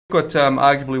Got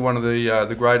arguably one of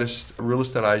the greatest real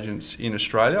estate agents in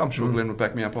Australia. I'm sure Glenn would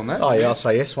back me up on that. Oh yeah, I'll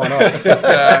say yes. Why not? But,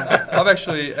 I've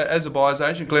actually, as a buyer's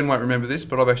agent, Glenn won't remember this,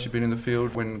 but I've actually been in the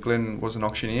field when Glenn was an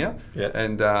auctioneer,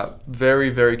 and very,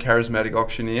 very charismatic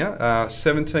auctioneer.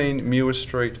 17 Muir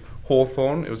Street,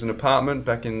 Hawthorn. It was an apartment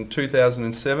back in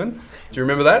 2007. Do you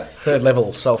remember that? Third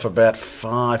level sold for about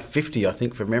 $550, I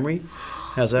think, from memory.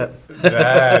 How's that?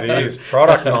 That is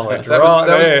product knowledge,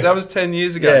 that was 10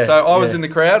 years ago. Yeah, so I was in the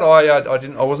crowd. I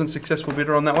wasn't a successful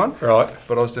bidder on that one. Right.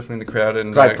 But I was definitely in the crowd.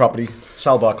 And great property.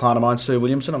 Sold by a client of mine, Sue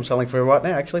Williamson. I'm selling for her right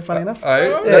now, actually, funny enough.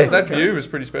 That view was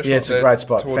pretty special. Yeah, it's a great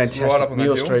spot. Fantastic. Fantastic. Right up on Muir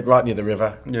that hill. Street, right near the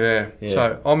river. Yeah.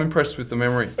 So I'm impressed with the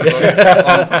memory.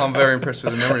 I'm very impressed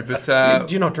with the memory. But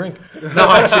do you not drink? No,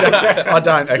 actually, I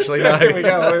don't actually. No. There we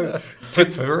go.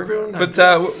 Tip for everyone. But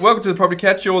welcome to the Property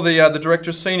Catch. You're the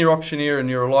director, senior auctioneer, and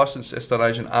you're a licensed estate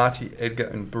agent, Artie Edgar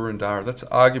in Burundara. That's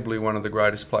arguably one of the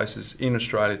greatest places in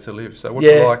Australia to live. So what's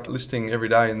it like listing every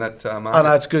day in that market? I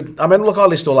know, it's good. I mean, look, I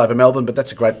list all over Melbourne, but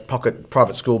that's a great pocket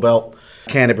private school belt.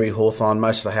 Canterbury, Hawthorn,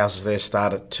 most of the houses there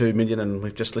start at 2 million, and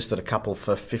we've just listed a couple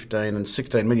for 15 and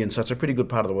 16 million, so it's a pretty good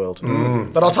part of the world.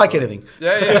 But I'll take anything.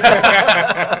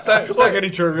 Yeah. So it's like any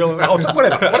true real estate.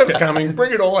 Whatever's coming,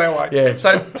 bring it all our way. Yeah.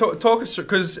 So talk us through,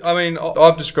 because I mean,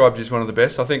 I've described you as one of the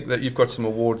best. I think that you've got some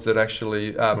awards that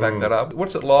actually back that up.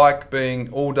 What's it like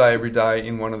being all day, every day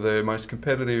in one of the most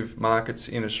competitive markets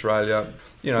in Australia?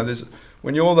 You know,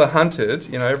 when you're the hunted,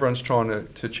 you know, everyone's trying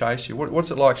to chase you.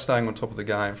 What's it like staying on top of the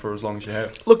game for as long as you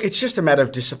have? Look, it's just a matter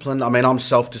of discipline. I mean, I'm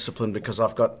self-disciplined because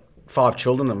I've got 5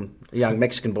 children and a young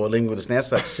Mexican boy living with us now,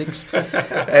 so that's 6.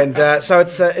 And so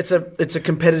it's a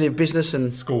competitive business,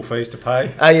 and school fees to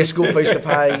pay. Yeah, school fees to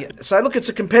pay. So look, it's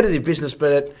a competitive business,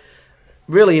 but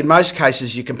really, in most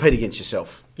cases, you compete against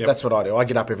yourself. Yep. That's what I do. I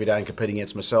get up every day and compete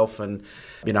against myself, and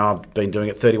you know, I've been doing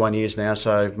it 31 years now.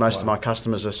 So most of my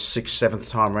customers are 6th,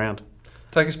 7th time round.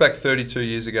 Take us back 32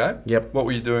 years ago. Yep. What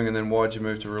were you doing, and then why did you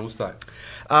move to real estate?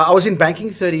 I was in banking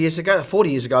 40 years ago.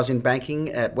 I was in banking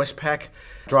at Westpac,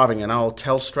 driving an old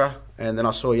Telstra, and then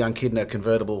I saw a young kid in a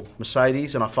convertible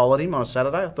Mercedes, and I followed him on a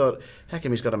Saturday. I thought, how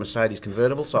come he's got a Mercedes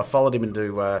convertible? So I followed him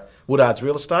into Woodard's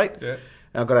Real Estate. Yeah.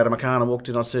 And I got out of my car and I walked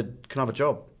in. I said, can I have a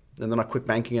job? And then I quit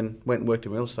banking and went and worked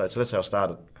in real estate. So that's how I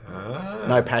started.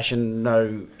 No passion,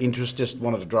 no interest, just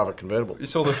wanted to drive a convertible. You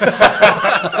saw the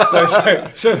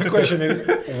So the question is,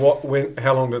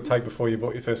 how long did it take before you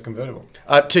bought your first convertible?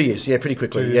 2 years, yeah, pretty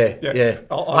quickly. 2 years? Yeah.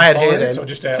 I had hair then. Or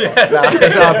just outright? No,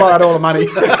 I borrowed all the money.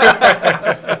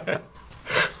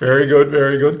 Very good,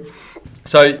 very good.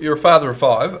 So you're a father of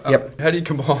 5. Yep. How do you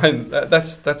combine?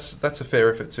 That's a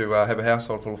fair effort to have a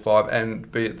household full of 5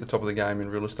 and be at the top of the game in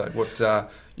real estate.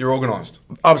 You're organised.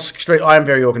 I am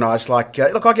very organised. Like,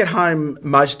 look, I get home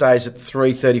most days at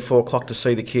 3:30, 4 o'clock to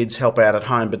see the kids, help out at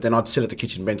home, but then I'd sit at the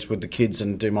kitchen bench with the kids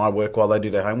and do my work while they do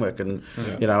their homework. And,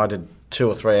 you know, I did 2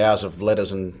 or 3 hours of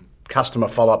letters and customer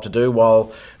follow-up to do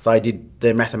while they did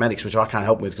their mathematics, which I can't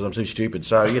help with because I'm too stupid.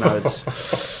 So, you know,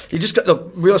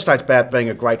 look, real estate's about being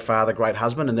a great father, great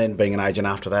husband, and then being an agent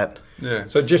after that. Yeah.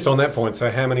 So just on that point, so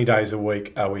how many days a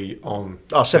week are we on?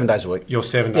 7 days a week. You're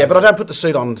 7 days. Yeah, but I don't put the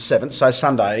suit on the 7th. So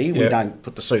Sunday, we don't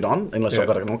put the suit on unless I've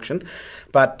got an auction.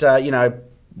 But, you know,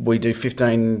 we do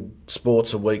 15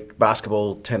 sports a week: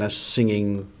 basketball, tennis,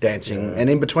 singing, dancing. And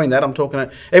in between that, I'm talking to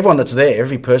everyone that's there.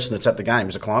 Every person that's at the game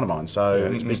is a client of mine.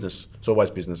 So it's business. It's always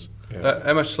business.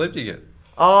 How much sleep do you get?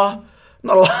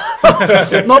 Not a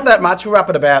lot. Not that much. We're up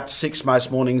at about 6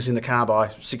 most mornings in the car by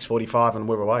 6:45 and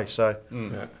we're away. So,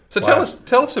 So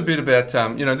tell us a bit about,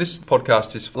 you know, this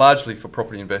podcast is largely for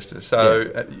property investors.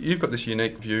 So you've got this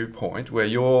unique viewpoint where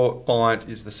your client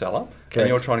is the seller and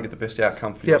you're trying to get the best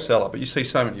outcome for your seller, but you see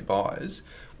so many buyers.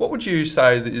 What would you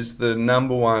say is the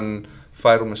number one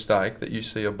fatal mistake that you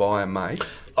see a buyer make?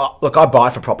 Look, I buy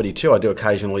for property too. I do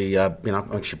occasionally, I'm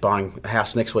actually buying a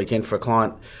house next weekend for a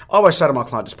client. I always say to my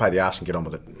client, just pay the arse and get on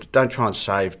with it. Don't try and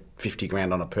save 50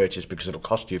 grand on a purchase because it'll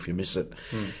cost you if you miss it.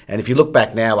 And if you look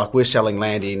back now, like we're selling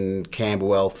land in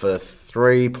Camberwell for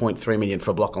 3.3 million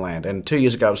for a block of land, and 2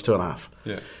 years ago it was 2.5.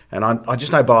 Yeah. And I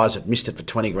just know buyers that missed it for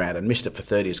 20 grand and missed it for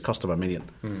 30. It's cost them $1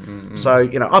 million. So,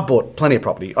 you know, I bought plenty of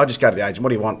property. I just go to the agent. What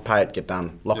do you want? Pay it, get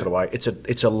done, lock it away.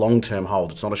 It's a long-term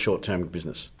hold. It's not a short-term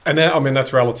business. And now, I mean,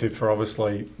 that's relative for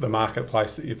obviously the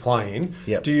marketplace that you play in.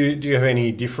 Yep. Do you have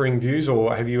any differing views,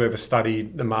 or have you ever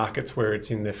studied the markets where it's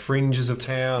in the fringes of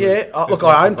town? Yeah, look,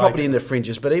 I own property in the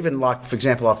fringes, but even like, for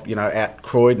example, out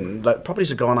Croydon, like, properties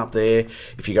have gone up there.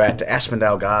 If you go out to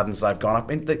Aspendale Gardens, they've gone up.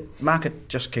 And the market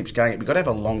just keeps going up. You've got to have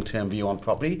a long-term view on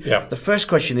property. Yep. The first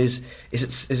question is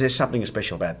there something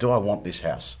special about it? Do I want this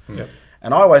house? Yep.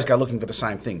 And I always go looking for the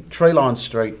same thing. Tree-lined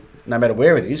street, no matter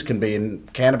where it is, can be in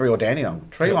Canterbury or Dandenong,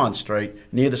 Treeline Street,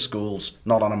 near the schools,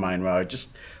 not on a main road. Just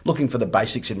looking for the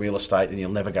basics in real estate, and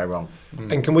you'll never go wrong.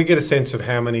 And can we get a sense of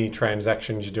how many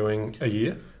transactions you're doing a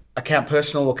year? Account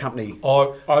personal or company?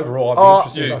 Overall,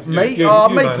 I'd be interested.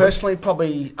 Me personally,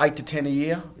 probably 8 to 10 a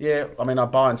year. Yeah, I mean, I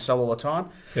buy and sell all the time.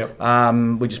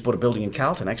 Yep. We just bought a building in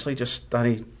Carlton, actually, just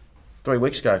only 3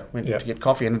 weeks ago. Went to get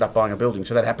coffee, ended up buying a building,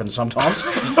 so that happens sometimes.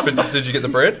 But did you get the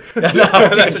bread? No,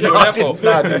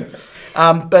 I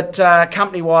didn't. But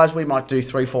company-wise, we might do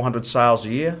 300-400 sales a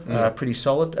year, pretty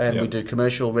solid. And we do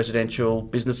commercial, residential,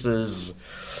 businesses.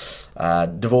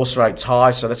 Divorce rate's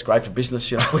high, so that's great for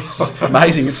business. It's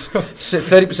amazing. It's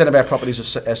 30% of our properties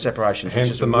are separations, Hence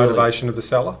which is the motivation of the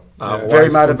seller. Very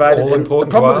motivated. All And important.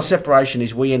 the problem with the separation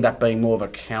is we end up being more of a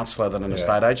counsellor than an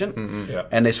estate agent,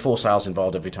 and there's 4 sales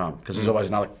involved every time because there's always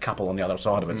another couple on the other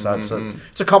side of it. So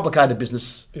it's a complicated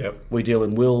business. Yep. We deal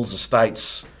in wills,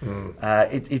 estates.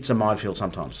 It's a minefield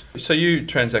sometimes. So you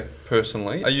transact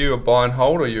personally. Are you a buy and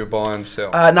hold or are you a buy and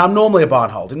sell? No, I'm normally a buy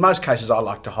and hold. In most cases, I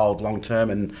like to hold long term,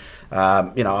 and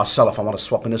I'll sell if I want to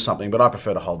swap into something. But I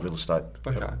prefer to hold real estate.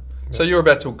 Okay. So you're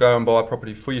about to go and buy a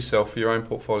property for yourself, for your own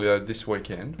portfolio this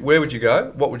weekend. Where would you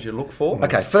go? What would you look for?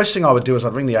 Okay, first thing I would do is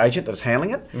I'd ring the agent that's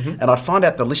handling it, and I'd find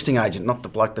out the listing agent, not the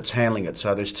bloke that's handling it.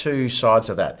 So there's 2 sides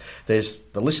of that. There's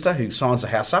the lister who signs the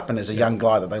house up, and there's a young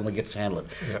guy that only gets to handle it.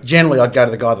 Yep. Generally, I'd go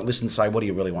to the guy that lists and say, what do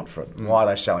you really want for it? Why are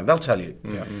they selling? They'll tell you.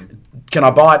 Can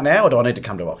I buy it now or do I need to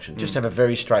come to auction? Just have a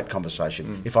very straight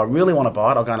conversation. If I really want to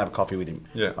buy it, I'll go and have a coffee with him.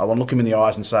 Yeah. I want to look him in the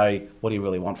eyes and say, what do you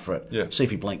really want for it? Yeah. See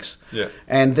if he blinks. Yeah.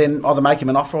 And then either make him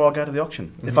an offer or I'll go to the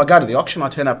auction. If I go to the auction, I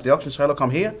turn up to the auction and say, look,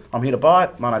 I'm here to buy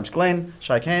it. My name's Glenn.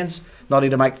 Shake hands. Not here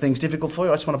to make things difficult for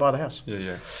you. I just want to buy the house.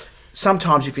 Yeah.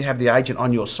 Sometimes if you have the agent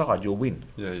on your side, you'll win.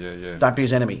 Yeah. Don't be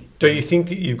his enemy. Do you think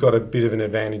that you've got a bit of an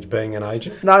advantage being an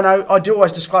agent? No, I do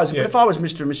always disclose it. But if I was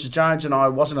Mr. and Mrs. Jones and I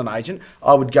wasn't an agent,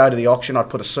 I would go to the auction. I'd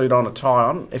put a suit on, a tie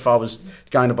on. If I was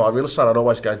going to buy real estate, I'd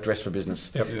always go dressed for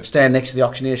business. Yep. Stand next to the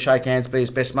auctioneer, shake hands, be his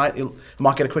best mate. He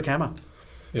might get a quick hammer.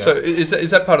 Yeah. So is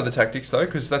that part of the tactics though?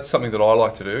 Because that's something that I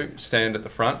like to do. Stand at the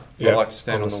front. I like to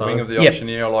stand on the wing of the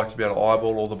auctioneer. I like to be able to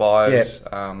eyeball all the buyers.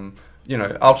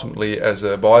 Ultimately, as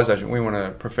a buyer's agent, we want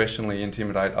to professionally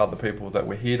intimidate other people that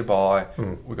we're here to buy.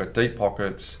 We've got deep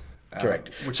pockets.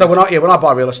 Correct. So when I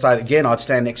buy real estate, again, I'd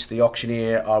stand next to the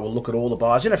auctioneer. I will look at all the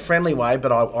buyers in a friendly way,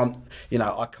 but I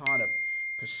kind of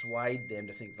persuade them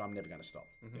to think that I'm never going to stop.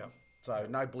 So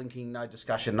no blinking, no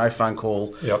discussion, no phone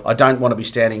call. I don't want to be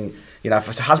standing, if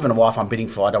it's a husband and wife I'm bidding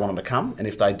for, I don't want them to come. And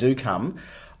if they do come,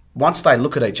 once they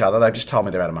look at each other, they've just told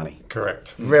me they're out of money.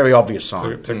 Correct. Very obvious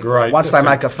sign. It's a great... Once they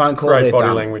make a phone call, great they're body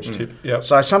done. language tip. Yep.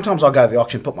 So sometimes I'll go to the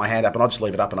auction, put my hand up, and I'll just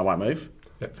leave it up and I won't move.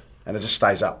 Yep. And it just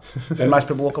stays up. Then most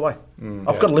people walk away.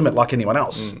 I've got a limit like anyone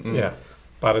else. Yeah.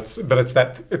 But it's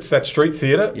that street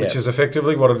theatre, which is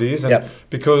effectively what it is. And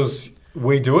because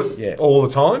we do it all the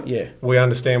time, we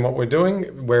understand what we're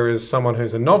doing, whereas someone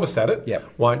who's a novice at it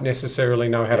won't necessarily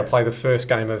know how to play the first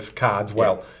game of cards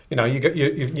well.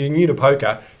 You're new to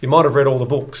poker, you might have read all the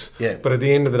books, but at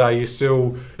the end of the day,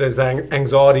 there's that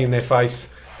anxiety in their face.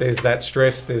 There's that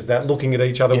stress, there's that looking at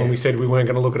each other when we said we weren't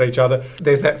going to look at each other.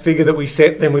 There's that figure that we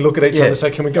set, then we look at each other and say,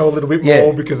 can we go a little bit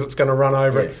more because it's going to run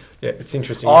over it. Yeah, it's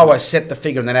interesting. I always set the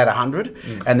figure and then add 100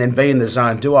 and then be in the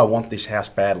zone. Do I want this house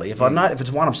badly? If I know if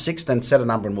it's one of 6, then set a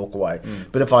number and walk away.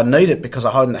 But if I need it because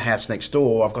I own the house next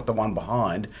door, I've got the one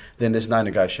behind, then there's no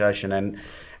negotiation.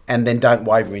 And then don't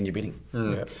waver in your bidding.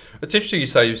 It's interesting you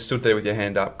say you stood there with your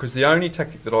hand up, because the only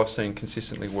tactic that I've seen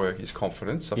consistently work is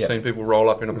confidence. I've seen people roll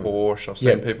up in a Porsche. I've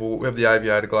seen people have the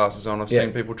aviator glasses on. I've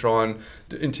seen people try and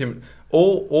intimidate.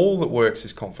 All that works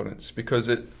is confidence, because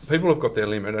people have got their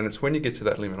limit, and it's when you get to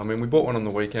that limit. I mean, we bought one on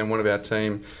the weekend. One of our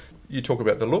team, you talk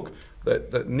about the look,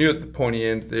 that knew at the pointy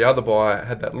end the other buyer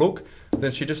had that look.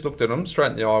 Then she just looked at him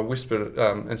straight in the eye, whispered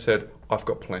and said, I've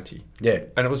got plenty. Yeah.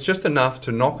 And it was just enough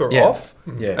to knock her off,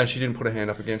 Yeah. and she didn't put her hand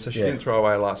up again, so she didn't throw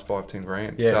away her last 5-10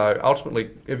 grand. Yeah. So ultimately,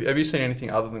 have you seen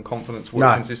anything other than confidence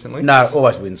work consistently? No,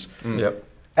 always wins. Yep.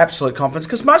 Absolute confidence.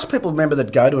 Because most people, remember,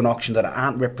 that go to an auction that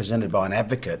aren't represented by an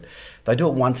advocate, they do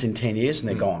it once in 10 years and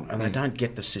they're gone. And they don't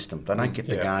get the system. They don't get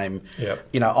the game. Yep.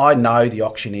 I know the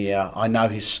auctioneer. I know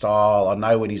his style. I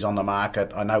know when he's on the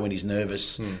market. I know when he's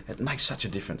nervous. It makes such a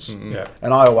difference. Yeah.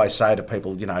 And I always say to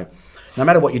people, no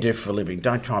matter what you do for a living,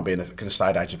 don't try and be an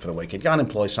estate agent for the weekend. Go and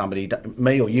employ somebody,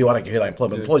 me or you, I don't care who they employ,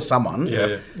 but employ someone.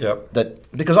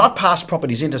 Because I've passed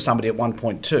properties into somebody at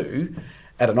 1.2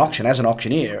 at an auction as an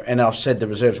auctioneer, and I've said the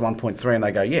reserve's 1.3 and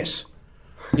they go, yes.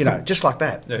 You know, just like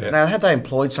that. Now, had they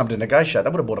employed somebody to negotiate, they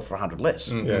would have bought it for 100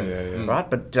 less. Right?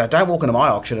 But don't walk into my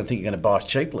auction and think you're going to buy it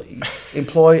cheaply.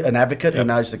 Employ an advocate who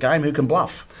knows the game, who can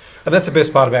bluff. And that's the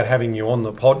best part about having you on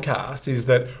the podcast, is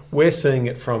that we're seeing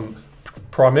it from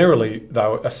primarily,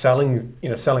 though, a selling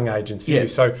agent's view.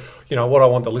 So, what I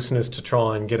want the listeners to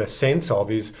try and get a sense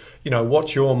of is,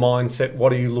 what's your mindset?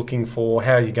 What are you looking for?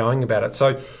 How are you going about it?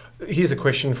 So, here's a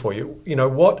question for you.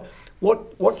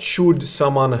 What should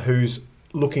someone who's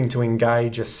looking to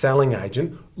engage a selling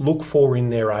agent look for in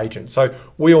their agent? So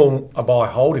we all buy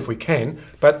hold if we can,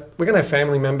 but we're going to have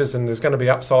family members and there's going to be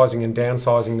upsizing and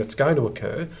downsizing that's going to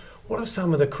occur. What are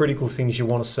some of the critical things you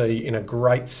want to see in a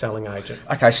great selling agent?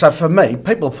 Okay, so for me,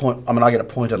 I get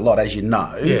appointed a lot, as you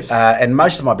know. Yes. And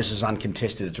most of my business is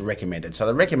uncontested, it's recommended. So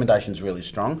the recommendation's really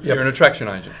strong. Yep. You're an attraction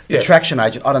agent. Attraction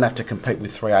agent, I don't have to compete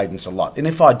with 3 agents a lot. And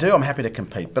if I do, I'm happy to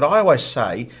compete. But I always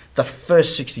say the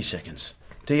first 60 seconds,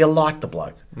 do you like the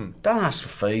bloke? Don't ask for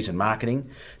fees and marketing.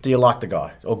 Do you like the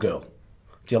guy or girl?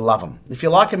 Do you love them? If you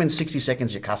like them in 60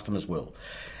 seconds, your customers will.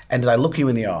 And do they look you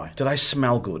in the eye? Do they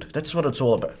smell good? That's what it's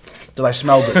all about. Do they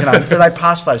smell good? Do they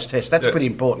pass those tests? That's pretty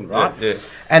important, right? Yeah.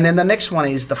 And then the next one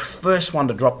is the first one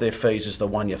to drop their fees is the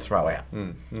one you throw out.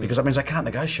 Because that means they can't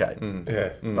negotiate.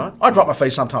 Right? I drop my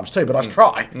fees sometimes too, but I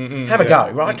try. Have a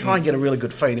go, right? Try and get a really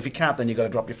good fee. And if you can't, then you've got to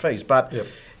drop your fees. But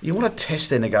you want to test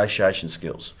their negotiation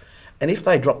skills. And if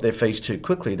they drop their fees too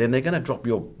quickly, then they're going to drop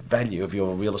your value of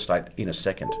your real estate in a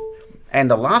second. And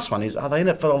the last one is, are they in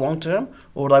it for the long term,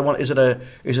 or do they want? Is it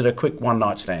a quick one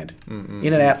night stand,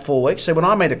 in and out 4 weeks? So when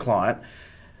I meet a client,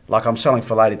 like I'm selling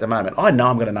for a lady at the moment, I know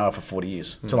I'm going to know her for 40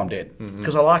 years till I'm dead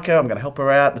because I like her. I'm going to help her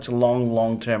out. It's a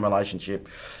long term relationship.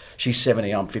 She's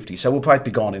 70, I'm 50, so we'll both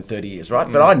be gone in 30 years,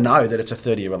 right? But I know that it's a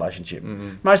 30-year relationship.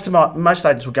 Most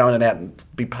agents will go in and out and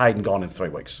be paid and gone in 3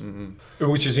 weeks,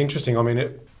 which is interesting. I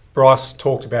mean, Bryce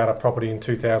talked about a property in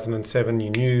 2007. You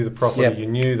knew the property, you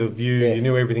knew the view, you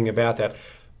knew everything about that.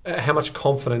 How much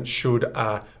confidence should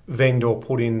a vendor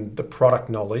put in the product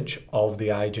knowledge of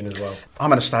the agent as well?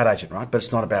 I'm an estate agent, right? But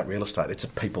it's not about real estate. It's a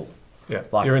people. Yeah,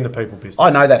 you're in the people business. I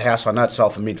know that house. I know it's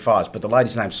sold for mid-fives, but the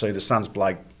lady's name's Sue, the son's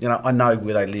Blake. I know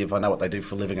where they live. I know what they do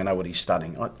for a living. I know what he's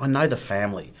studying. I know the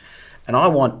family. And I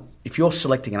want, if you're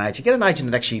selecting an agent, get an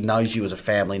agent that actually knows you as a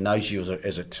family, knows you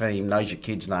as a team, knows your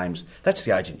kids' names. That's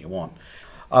the agent you want.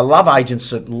 I love agents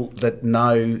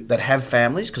that have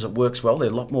families because it works well. They're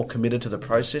a lot more committed to the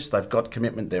process. They've got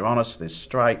commitment. They're honest. They're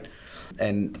straight.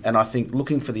 And I think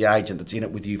looking for the agent that's in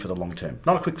it with you for the long term,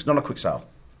 not a quick sale.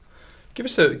 Give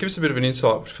us a bit of an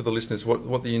insight for the listeners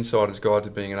what the insider's guide to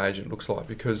being an agent looks like,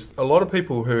 because a lot of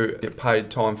people who get paid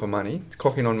time for money,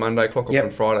 clock in on Monday, clock off on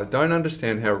Friday, don't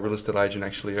understand how a real estate agent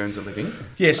actually earns a living.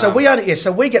 Yeah, so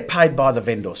we get paid by the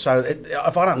vendor. So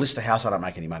if I don't list a house, I don't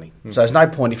make any money. So there's no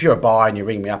point if you're a buyer and you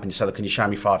ring me up and you say, "Can you show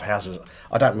me 5 houses?"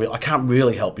 I can't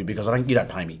really help you because you don't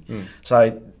pay me.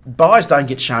 So buyers don't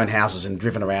get shown houses and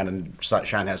driven around and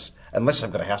shown houses unless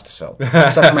they've got a house to sell.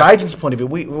 So from an agent's point of view,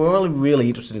 we're really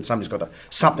interested in somebody who's got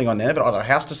something on there, either a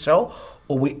house to sell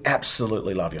or we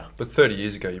absolutely love you. But 30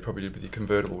 years ago, you probably did with your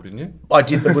convertible, didn't you? I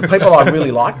did, but with people I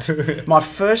really liked. My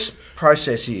first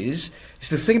process is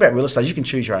the thing about real estate is you can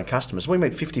choose your own customers. We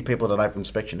meet 50 people at an open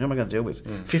inspection. Who am I going to deal with?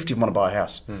 50 of them want to buy a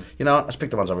house. You know what? I pick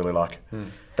the ones I really like.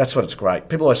 That's what it's great.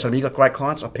 People always say to me, "You got great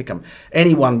clients?" I pick them.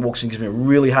 Anyone walks in and gives me a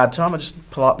really hard time, I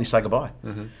just politely say goodbye.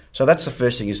 So that's the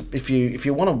first thing is if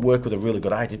you want to work with a really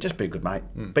good agent, just be a good mate.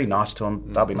 Be nice to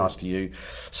them. They'll be nice to you.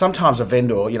 Sometimes a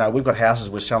vendor, we've got houses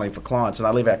we're selling for clients and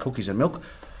they leave out cookies and milk.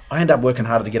 I end up working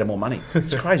harder to get them more money.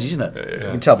 It's crazy, isn't it?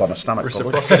 You can tell by my stomach.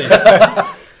 Reciprocity.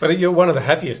 But you're one of the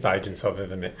happiest agents I've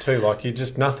ever met too. Like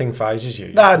nothing phases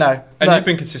you. No. You've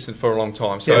been consistent for a long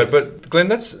time. So, yes. But Glenn,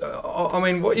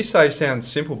 what you say sounds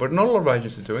simple, but not a lot of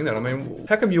agents are doing that. I mean,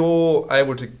 how come you're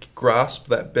able to grasp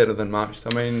that better than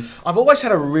most? I mean, I've always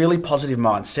had a really positive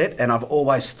mindset, and I've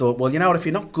always thought, well, you know what? If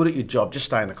you're not good at your job, just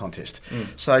stay in the contest.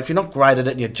 So if you're not great at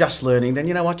it and you're just learning, then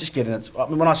you know what? Just get in it. I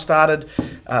mean, when I started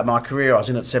my career, I was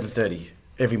in at 7:30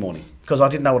 every morning because I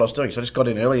didn't know what I was doing. So I just got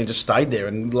in early and just stayed there,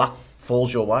 and luck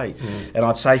falls your way. And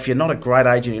I'd say if you're not a great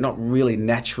agent, you're not really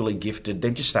naturally gifted,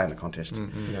 then just stay in the contest.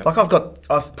 Like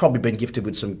I've probably been gifted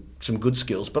with some good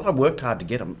skills, but I worked hard to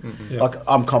get them. Like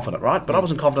I'm confident, right? But I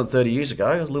wasn't confident 30 years ago.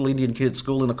 I was a little Indian kid at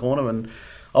school in the corner, and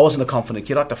I wasn't a confident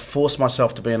kid. I had to force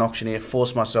myself to be an auctioneer,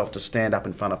 force myself to stand up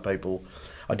in front of people.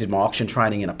 I did my auction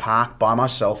training in a park by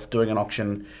myself, doing an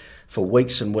auction for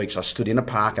weeks and weeks. I stood in a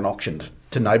park and auctioned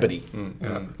to nobody,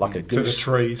 like a goose.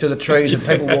 To the trees and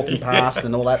people walking past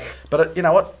and all that. But you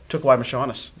know what? Took away my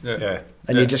shyness.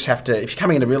 And you just have to, if you're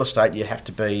coming into real estate, you have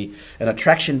to be an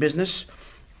attraction business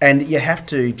And you have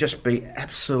to just be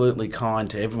absolutely kind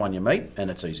to everyone you meet, and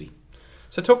it's easy.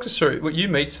 So talk us through, you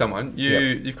meet someone,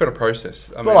 you've got a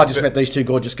process. I just met these two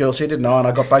gorgeous girls here, didn't I? And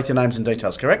I got both your names and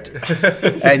details correct.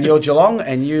 And you're Geelong,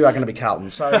 and you are going to be Carlton.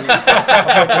 So,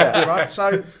 right?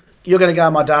 So you're going to go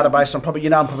in my database. I'm probably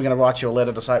going to write you a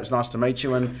letter to say it was nice to meet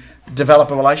you and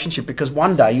develop a relationship, because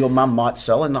one day your mum might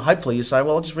sell, and hopefully you say,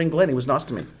 well, I'll just ring Glenn. He was nice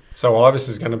to me. So Ibis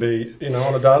is going to be,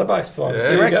 on a database. So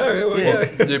there you go.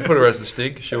 Well, you put her as the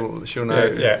Stig. She'll know.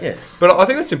 Yeah. But I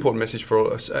think that's an important message for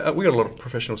all us. We got a lot of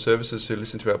professional services who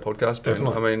listen to our podcast.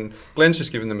 Definitely. I mean, Glenn's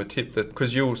just given them a tip that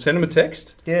because you'll send them a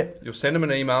text. Yeah. You'll send them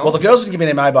an email. Well, the girls didn't give me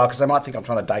their mobile because they might think I'm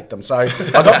trying to date them. So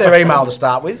I got their email to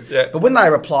start with. Yeah. But when they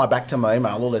reply back to my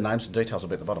email, all their names and details will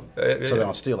be at the bottom. So then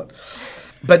I'll steal it.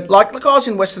 But like I was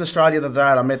in Western Australia the other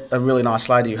day and I met a really nice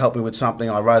lady who helped me with something.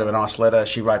 I wrote her a nice letter.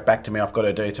 She wrote back to me. I've got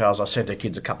her details. I sent her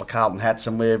kids a couple of Carlton hats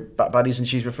and we're buddies, and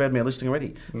she's referred me a listing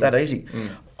already. That easy.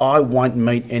 I won't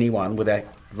meet anyone without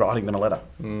writing them a letter.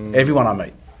 Everyone I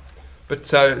meet. But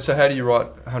so how do you write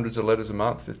hundreds of letters a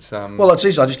month? Well, it's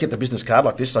easy. I just get the business card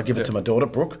like this. I give it to my daughter,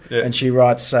 Brooke, and she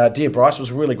writes, "Dear Bryce, it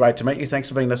was really great to meet you. Thanks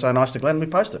for being so nice to Glenn." We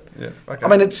post it. Yeah, okay. I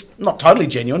mean, it's not totally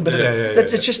genuine, but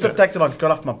it's just the fact that I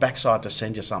got off my backside to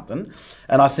send you something,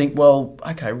 and I think, well,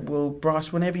 okay,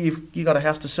 Bryce, whenever you got a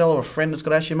house to sell or a friend that's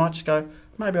got a house, you might just go,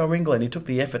 maybe I'll ring Glenn. He took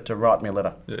the effort to write me a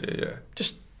letter. Yeah.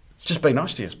 Just be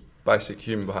nice to you. It's basic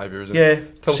human behaviour, isn't it? Yeah.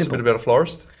 Tell us a bit about a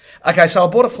florist. Okay, so I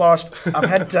bought a florist. I've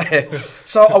had I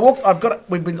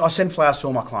send flowers to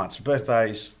all my clients.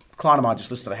 Birthdays. A client of mine just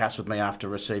listed a house with me after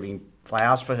receiving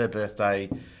flowers for her birthday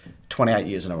 28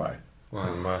 years in a row.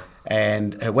 Wow.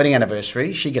 And her wedding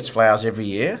anniversary, she gets flowers every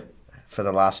year for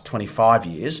the last 25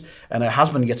 years, and her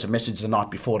husband gets a message the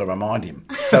night before to remind him.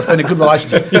 So it's been a good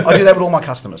relationship. I do that with all my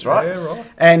customers, right? Yeah, right.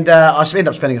 And I end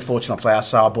up spending a fortune on flowers,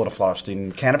 so I bought a florist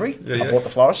in Canterbury. I bought the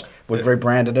florist. We've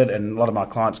rebranded it, and a lot of my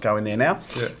clients go in there now.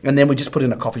 Yeah. And then we just put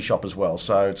in a coffee shop as well.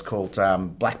 So it's called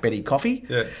Black Betty Coffee,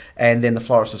 and then the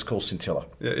florist is called Scintilla.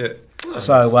 Yeah.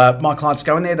 So my clients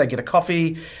go in there, they get a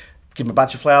coffee, give them a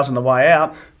bunch of flowers on the way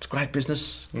out. It's great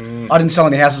business. I didn't sell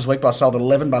any houses this week, but I sold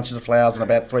 11 bunches of flowers and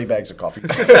about 3 bags of coffee.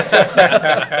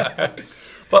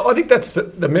 Well, I think that's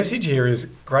the message here is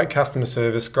great customer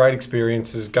service, great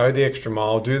experiences, go the extra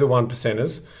mile, do the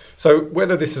 1%ers. So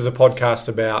whether this is a podcast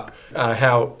about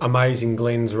how amazing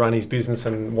Glenn's run his business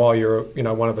and why you're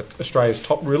one of Australia's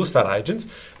top real estate agents,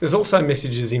 there's also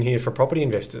messages in here for property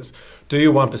investors. Do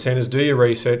your 1%ers, do your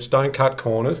research, don't cut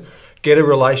corners. Get a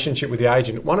relationship with the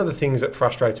agent. One of the things that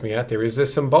frustrates me out there is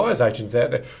there's some buyers agents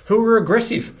out there who are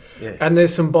aggressive. Yeah. And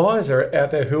there's some buyers out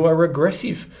there who are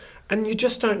aggressive. And you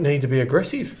just don't need to be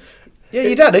aggressive. Yeah,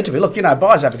 you don't need to be. Look,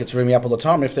 buyers advocates ring me up all the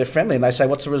time. If they're friendly and they say,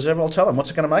 what's the reserve, I'll tell them. What's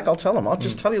it going to make, I'll tell them. I'll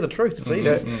just tell you the truth. It's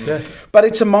easy. Yeah. But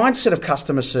it's a mindset of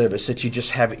customer service that you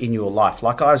just have in your life.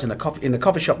 Like I was in the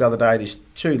coffee shop the other day, these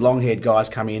 2 long-haired guys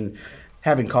come in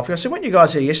having coffee. I said, weren't you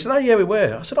guys here yesterday? Yeah, we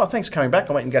were. I said, oh, thanks for coming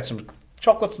back. I went and got some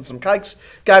chocolates and some cakes,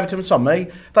 gave it to them. It's on me.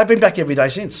 They've been back every day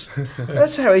since.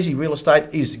 That's how easy real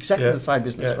estate is. Exactly the same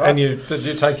business, right? And did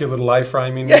you take your little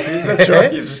A-frame in? That's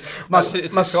right.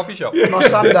 It's a coffee shop. My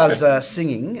son does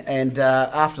singing, and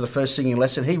after the first singing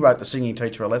lesson, he wrote the singing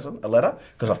teacher a letter,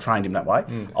 because I've trained him that way.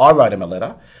 I wrote him a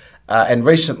letter. And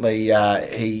recently,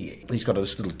 he's got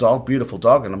this little dog, beautiful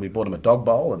dog, and we bought him a dog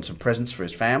bowl and some presents for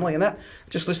his family and that.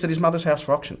 Just listed his mother's house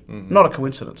for auction. Not a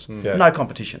coincidence. No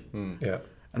competition. Yeah.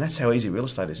 And that's how easy real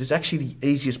estate is. It's actually the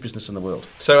easiest business in the world.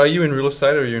 So are you in real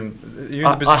estate, or are you in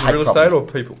the business of real estate, or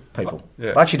people? People.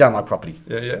 Yeah. I actually don't like property.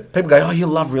 Yeah. People go, oh, you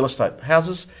love real estate.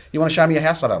 Houses? You want to show me your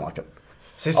house? I don't like it.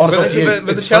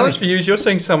 But the challenge for you is you're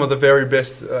seeing some of the very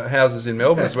best houses in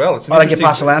Melbourne as well. I don't get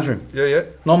past the lounge room. Yeah.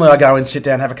 Normally I go and sit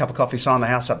down, have a cup of coffee, sign the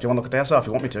house up. Do you want to look at the house? Oh, if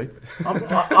you want me to. I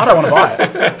don't want to buy it.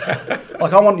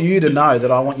 Like, I want you to know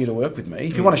that I want you to work with me.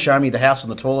 If you want to show me the house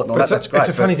and the toilet and all that's great. It's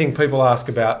a funny thing people ask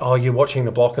about, you're watching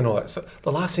The Block and all that. So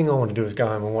the last thing I want to do is go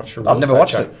home and watch a real estate I've never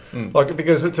watched show. it.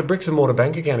 Because it's a bricks and mortar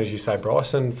bank account, as you say,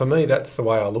 Bryce, and for me, that's the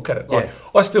way I look at it.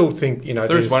 I still think,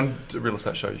 there is one real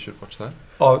estate show you should watch, though.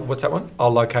 Oh, what's that one? Oh,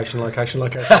 location. There's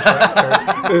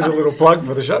a little plug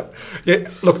for the show. Yeah,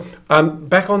 look,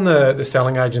 back on the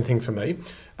selling agent thing for me.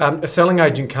 A selling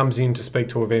agent comes in to speak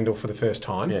to a vendor for the first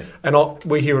time, and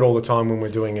we hear it all the time when we're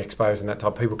doing expos and that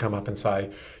type. People come up and say,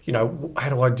 how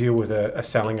do I deal with a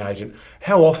selling agent?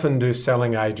 How often do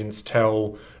selling agents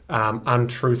tell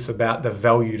untruths about the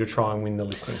value to try and win the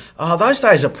listing? Those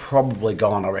days are probably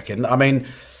gone, I reckon. I mean,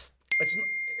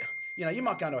 You know, you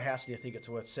might go into a house and you think it's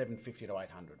worth $750 to $800,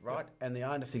 right? And the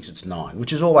owner thinks it's $9,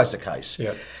 which is always the case.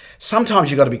 Yeah.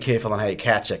 Sometimes you've got to be careful on how you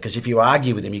catch it, because if you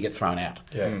argue with them, you get thrown out.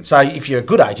 Yeah. So if you're a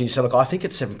good agent, you say, look, I think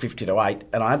it's $750 to $8,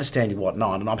 and I understand you want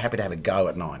 $9, and I'm happy to have a go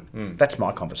at $9. That's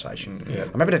my conversation. Yeah.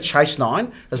 I'm happy to chase $9,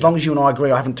 as long as you and I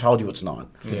agree I haven't told you it's $9.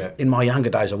 Yeah. In my younger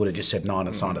days, I would have just said $9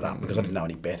 and signed it up, because I didn't know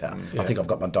any better. I think I've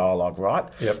got my dialogue right.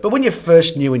 Yep. But when you're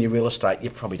first new in your real estate, you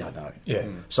probably don't know. Yeah.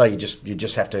 So you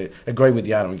just have to agree with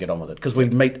the owner and get on with it, because we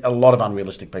meet a lot of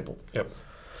unrealistic people. Yep.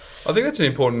 I think that's an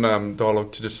important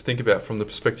dialogue to just think about from the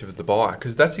perspective of the buyer,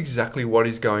 because that's exactly what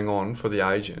is going on for the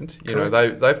agent. You know,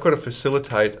 they've got to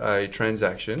facilitate a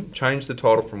transaction, change the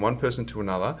title from one person to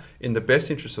another in the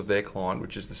best interest of their client,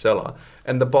 which is the seller.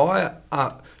 And the buyer,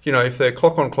 you know, if they're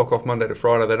clock on, clock off Monday to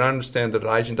Friday, they don't understand that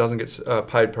an agent doesn't get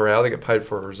paid per hour, they get paid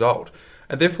for a result.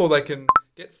 And therefore they can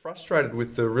get frustrated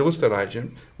with the real estate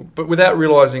agent, but without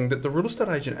realising that the real estate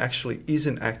agent actually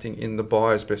isn't acting in the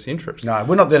buyer's best interest. No,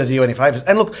 we're not there to do you any favours.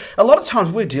 And look, a lot of times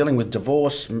we're dealing with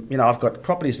divorce. You know, I've got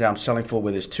properties now I'm selling for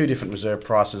where there's 2 different reserve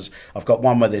prices. I've got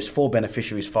one where there's 4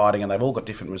 beneficiaries fighting and they've all got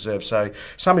different reserves. So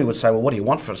somebody would say, well, what do you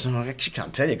want for it? And I actually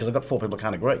can't tell you, because I've got 4 people who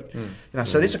can't agree. You know,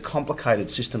 so it is a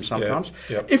complicated system sometimes.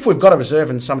 If we've got a reserve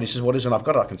and somebody says, what is it? I've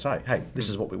got it, I can say, hey, this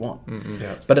is what we want.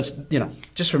 But it's, you know,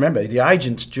 just remember, the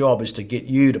agent's job is to get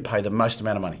you to pay the most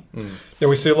amount of money. Yeah,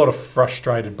 we see a lot of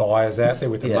frustrated buyers out there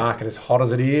with the market as hot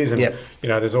as it is, and you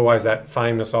know, there's always that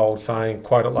famous old saying,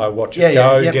 quote it low, watch it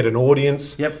go, get an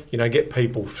audience, you know, get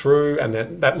people through, and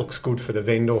that looks good for the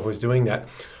vendor who's doing that.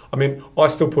 I mean, I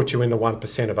still put you in the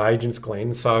 1% of agents,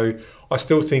 Glenn, so I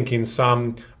still think in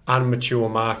some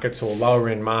unmature markets or lower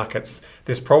end markets,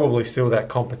 there's probably still that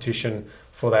competition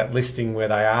for that listing where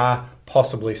they are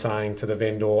possibly saying to the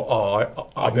vendor, oh,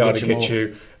 I'll be able to get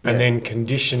you, and then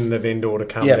condition the vendor to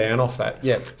come down off that.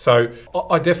 So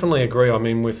I definitely agree. I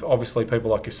mean, with obviously people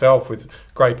like yourself, with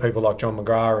great people like John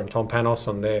McGrath and Tom Panos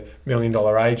on their $1 Million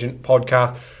Agent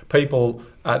podcast, people,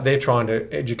 they're trying to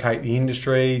educate the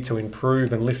industry to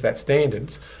improve and lift that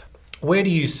standards. Where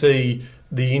do you see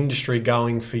the industry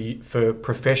going for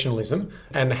professionalism,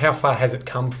 and how far has it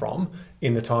come from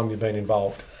in the time you've been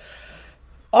involved?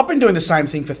 I've been doing the same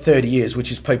thing for 30 years, which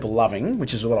is people loving,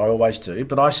 which is what I always do.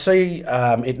 But I see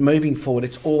it moving forward,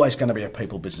 it's always going to be a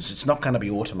people business. It's not going to be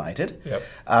automated.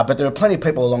 But there are plenty of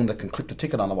people along that can clip the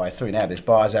ticket on the way through now. There's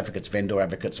buyers advocates, vendor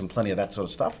advocates, and plenty of that sort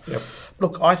of stuff.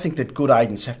 Look, I think that good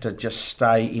agents have to just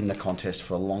stay in the contest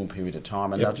for a long period of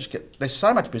time, and they'll just get, there's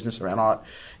so much business around.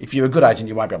 If you're a good agent,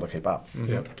 you won't be able to keep up.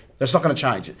 That's not going to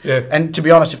change it. And to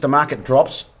be honest, if the market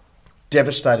drops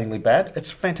devastatingly bad,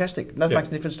 it's fantastic. That makes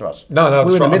a difference to us. No,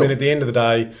 that's right. I mean, at the end of the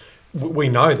day, we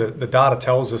know that the data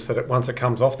tells us that once it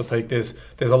comes off the peak, there's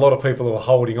a lot of people who are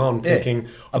holding on, thinking,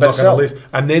 I'm not going to list,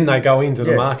 and then they go into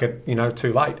the market, you know,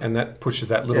 too late, and that pushes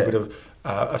that little bit of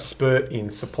a spurt in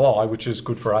supply, which is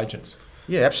good for agents.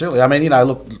 Yeah, absolutely. I mean, you know,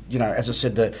 look, you know, as I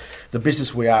said, the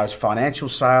business we are is financial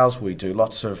sales. We do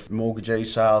lots of mortgagee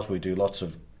sales. We do lots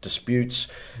of disputes.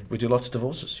 We do lots of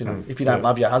divorces. You know, if you don't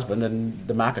love your husband and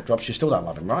the market drops, you still don't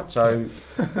love him, right? So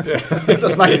it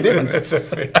doesn't make any difference. That's a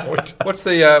fair point. What's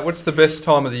the best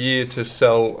time of the year to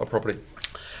sell a property?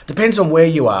 Depends on where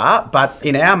you are, but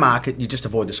in our market, you just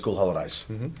avoid the school holidays.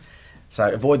 So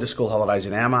avoid the school holidays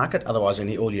in our market. Otherwise,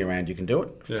 all year round you can do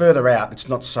it. Further out, it's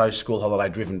not so school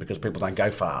holiday driven because people don't go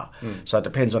far. So it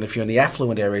depends on if you're in the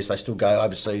affluent areas, they still go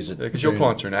overseas. Because your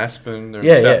clients are in Aspen, they're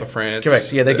in south of France.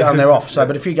 Correct. Yeah, they're off. So,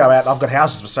 but if you go out, I've got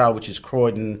houses for sale, which is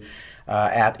Croydon,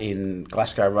 out in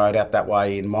Glasgow Road, out that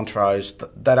way in Montrose.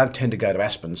 They don't tend to go to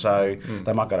Aspen, so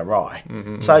they might go to Rye.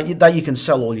 So you can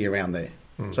sell all year round there.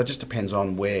 So it just depends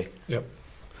on where.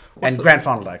 And grand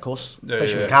final day, of course,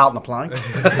 especially when Carlton are playing.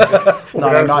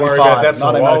 1995.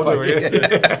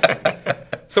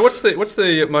 So what's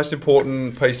the most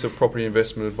important piece of property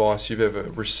investment advice you've ever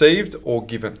received or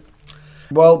given?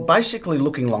 Well, basically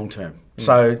looking long term.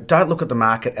 So don't look at the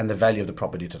market and the value of the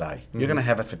property today. You're going to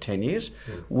have it for 10 years.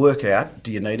 Work out,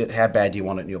 do you need it? How bad do you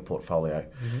want it in your portfolio?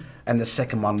 And the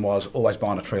second one was always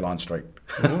buying a tree-lined street.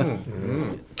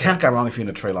 Can't go wrong if you're in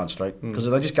a tree-lined street because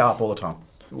they just go up all the time.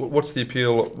 What's the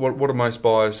appeal? What are most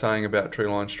buyers saying about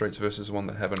tree-lined streets versus one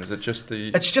that haven't? Is it just the?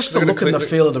 It's just the look and the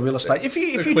feel of the real estate. If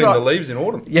you clean drive the leaves in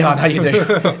autumn. Yeah, I know you do.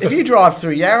 If you drive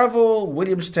through Yarraville,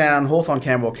 Williamstown, Hawthorne,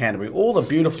 Camberwell, Canterbury, all the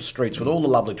beautiful streets with all the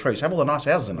lovely trees have all the nice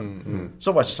houses in them. It's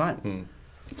always the same.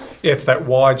 Yeah, it's that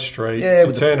wide street. Yeah,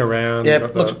 you turn around. Yeah,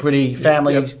 looks pretty.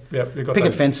 Family.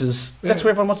 Picket fences. That's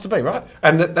where everyone wants to be, right?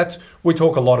 And that's we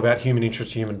talk a lot about human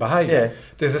interest, human behaviour.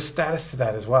 There's a status to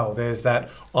that as well. There's that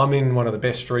I'm in one of the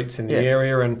best streets in the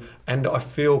area, and I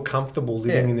feel comfortable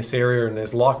living in this area, and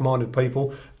there's like-minded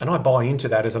people, and I buy into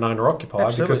that as an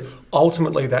owner-occupier because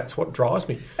ultimately that's what drives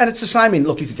me. And it's the same in,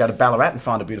 look, you could go to Ballarat and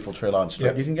find a beautiful tree-lined street.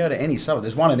 Yep. You can go to any suburb.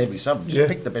 There's one in every suburb. Just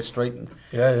pick the best street. And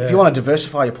if you want to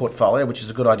diversify your portfolio, which is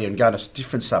a good idea, and go to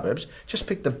different suburbs, just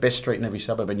pick the best street in every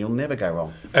suburb and you'll never go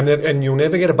wrong. And you'll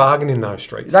never get a bargain in those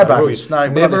streets. No bargains. No,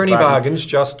 never any bargains,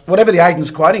 just... Whatever the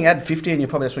agent's quoting, add 50 and you're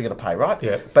probably that's what you're going to pay, right?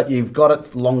 Yeah. But you've got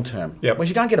it long term. Yep. When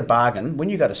you go and get a bargain, when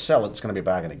you go to sell it, it's going to be a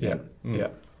bargain again. Yeah.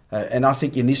 And I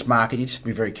think in this market, you just have to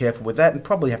be very careful with that and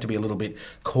probably have to be a little bit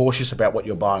cautious about what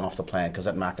you're buying off the plan because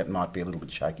that market might be a little bit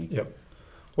shaky. Yep.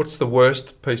 What's the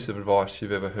worst piece of advice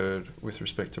you've ever heard with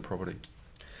respect to property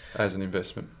as an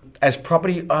investment? As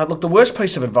property, look, the worst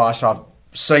piece of advice I've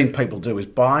seen people do is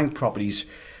buying properties.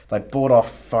 They bought off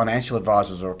financial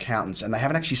advisors or accountants and they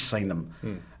haven't actually seen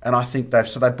them. And I think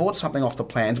they bought something off the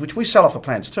plans, which we sell off the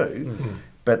plans too,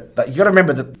 but you've got to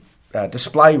remember that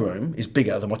display room is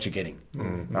bigger than what you're getting,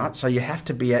 right? So you have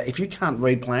to be, if you can't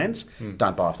read plans,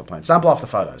 don't buy off the plans. Don't buy off the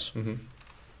photos.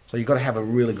 So you've got to have a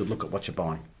really good look at what you're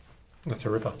buying. That's a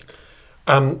ripper.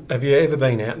 Have you ever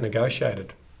been out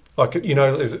negotiated? Like, you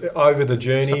know, over the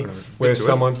journey where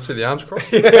someone... See the arms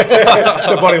crossed?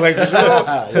 The body language.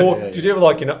 Or did you ever,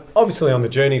 like, you know, obviously on the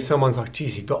journey, someone's like,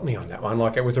 geez, you got me on that one.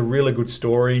 Like, it was a really good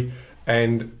story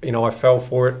and, you know, I fell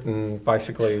for it and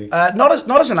basically... Not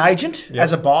as an agent,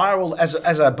 as a buyer. Well,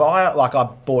 as a buyer, like, I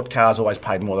bought cars, always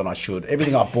paid more than I should.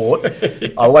 Everything I bought,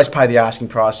 I always pay the asking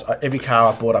price. Every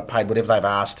car I bought, I paid whatever they've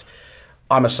asked.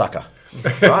 I'm a sucker.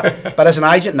 Right? But as an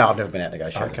agent, no, I've never been out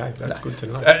negotiating. Okay, that's good to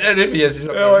know. And if he has, he's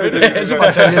not as if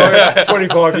I tell you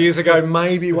 25 years ago,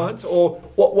 maybe once. Or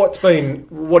what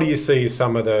do you see as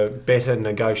some of the better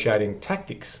negotiating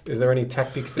tactics? Is there any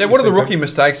tactics? What are the rookie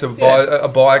mistakes of a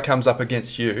buyer comes up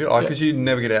against you? Like, because you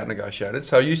never get out negotiated,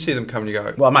 so you see them come and you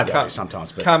go. Well, maybe I do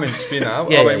sometimes, but come in spinner.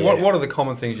 What are the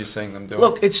common things you're seeing them doing?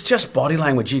 Look, it's just body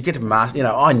language. You get to master. You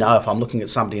know, I know if I'm looking at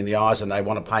somebody in the eyes and they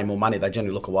want to pay more money, they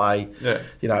generally look away. Yeah.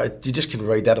 You know, you just can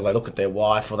read that, or they look at their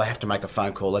wife, or they have to make a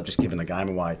phone call. They've just given the game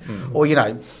away. Or, you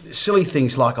know, silly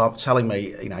things like telling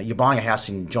me, you know, you're buying a house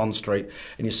in John Street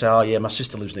and you say, oh yeah, my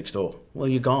sister lives next door. Well,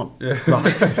 you're gone. Yeah.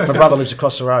 Right. My brother lives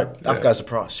across the road. Up goes the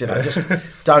price. You know, just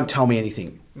don't tell me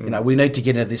anything. You know, we need to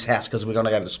get into this house because we're going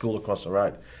to go to the school across the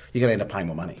road. You're going to end up paying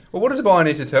more money. Well, what does a buyer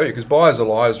need to tell you? Because buyers are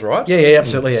liars, right? Yeah,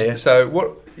 absolutely. Yeah.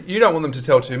 So you don't want them to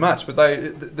tell too much, but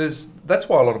that's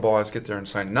why a lot of buyers get there and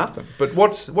say nothing. But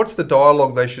what's the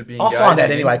dialogue they should be engaging I'll find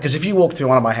out anyway, because if you walk through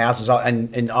one of my houses, I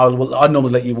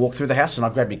normally let you walk through the house and I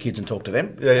grab your kids and talk to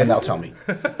them, and they'll tell me.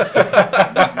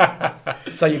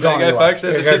 So you're going anyway. Folks,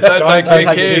 there's a tip. Don't take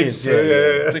your kids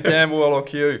to Camberwell or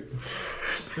Kew.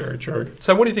 Very true.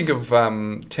 So what do you think of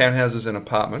townhouses and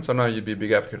apartments? I know you'd be a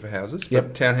big advocate for houses,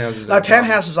 but townhouses... No,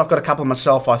 townhouses, I've got a couple of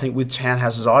myself. I think with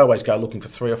townhouses, I always go looking for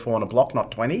 3 or 4 on a block, not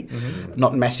 20,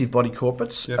 not massive body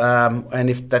corporates. Yep. And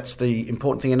if that's the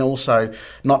important thing, and also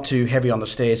not too heavy on the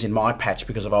stairs in my patch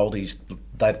because of oldies,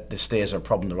 the stairs are a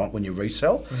problem when you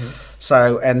resell.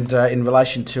 So, and in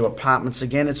relation to apartments,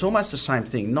 again, it's almost the same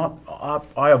thing.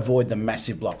 I avoid the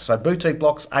massive blocks. So boutique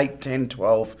blocks, 8, 10,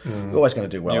 12, you're always going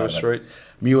to do well.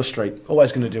 Muir Street,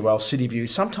 always going to do well. City View.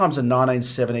 Sometimes the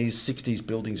 1970s, 60s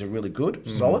buildings are really good,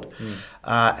 solid.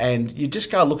 And you just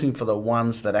go looking for the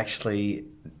ones that actually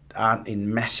aren't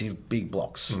in massive, big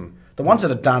blocks. The ones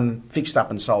that are done, fixed up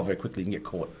and sold very quickly, you can get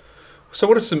caught. So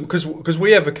what are some... Because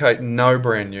we advocate no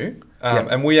brand new.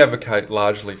 And we advocate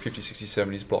largely 50, 60,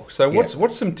 70s blocks. So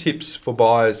what's some tips for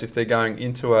buyers if they're going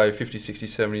into a 50, 60,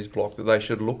 70s block that they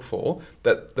should look for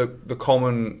that the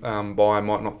common buyer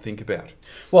might not think about?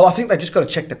 Well, I think they've just got to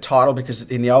check the title because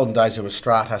in the olden days there was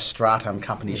strata, stratum,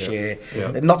 company share.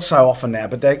 Not so often now,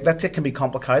 but that can be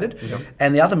complicated.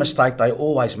 And the other mistake they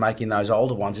always make in those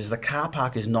older ones is the car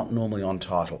park is not normally on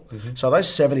title. So those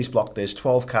 70s block, there's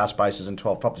 12 car spaces and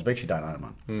 12 properties, but you don't own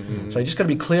one. So you just got to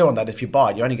be clear on that. If you buy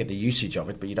it, you only get the usage of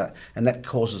it, but you don't, and that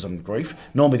causes them grief.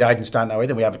 Normally the agents don't know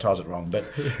either, we advertise it wrong, but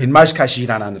in most cases you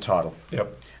don't own the title.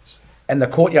 And the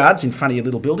courtyards in front of your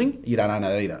little building, you don't own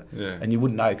it either. And you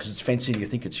wouldn't know because it's fenced in, you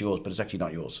think it's yours, but it's actually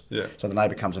not yours. So the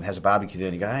neighbour comes and has a barbecue there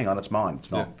and you go, hang on, it's mine. It's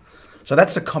not. So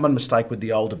that's the common mistake with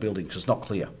the older buildings because it's not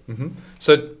clear.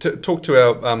 So talk to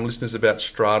our listeners about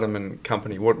stratum and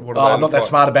company. What I'm not that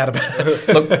smart about it.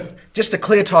 Look, just a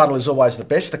clear title is always the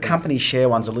best. The company share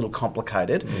one's a little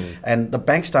complicated, and the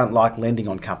banks don't like lending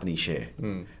on company share.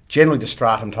 Generally, the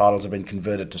stratum titles have been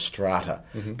converted to strata,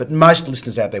 but most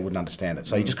listeners out there wouldn't understand it.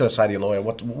 So you just got to say to your lawyer,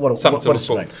 what does it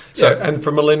mean? So, and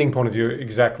from a lending point of view,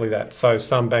 exactly that. So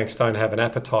some banks don't have an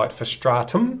appetite for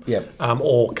stratum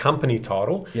or company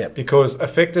title because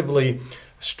effectively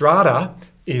strata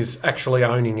is actually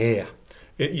owning air.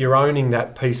 You're owning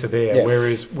that piece of air.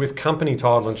 Whereas with company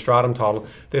title and stratum title,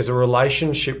 there's a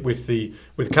relationship with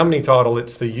company title.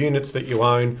 It's the units that you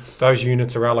own. Those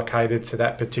units are allocated to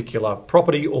that particular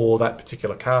property or that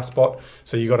particular car spot.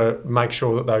 So you've got to make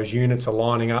sure that those units are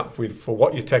lining up for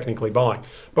what you're technically buying.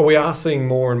 But we are seeing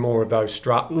more and more of those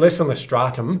less on the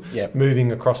stratum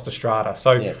moving across the strata.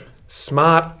 So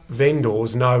smart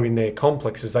vendors know in their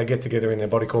complexes, they get together in their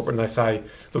body corporate and they say,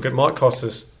 look, it might cost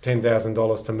us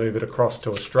 $10,000 to move it across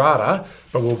to a strata,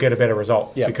 but we'll get a better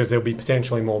result because there'll be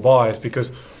potentially more buyers. Because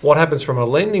what happens from a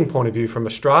lending point of view, from a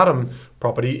stratum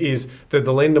property, is that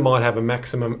the lender might have a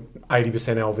maximum 80%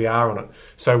 LVR on it.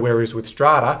 So whereas with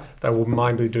strata, they will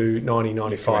maybe do 90,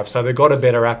 95. So they've got a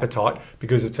better appetite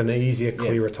because it's an easier,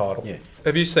 clearer title. Yeah.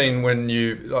 Have you seen when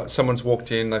someone's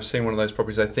walked in, they've seen one of those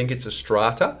properties, they think it's a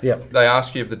strata? Yeah. They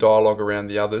ask you of the dialogue around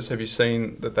the others. Have you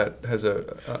seen that has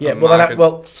a market?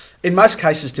 Well, in most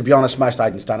cases, to be honest, most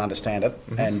agents don't understand it,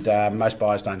 and most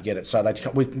buyers don't get it. So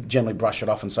we generally brush it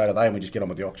off, and so do they, and we just get on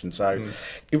with the auction. So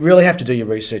you really have to do your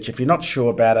research. If you're not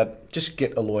sure about it, just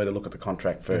get a lawyer to look at the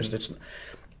contract first. It's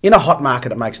in a hot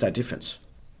market, it makes no difference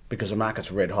because the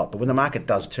market's red hot. But when the market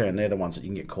does turn, they're the ones that you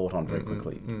can get caught on very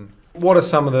quickly. What are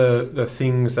some of the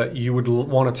things that you would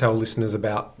want to tell listeners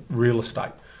about real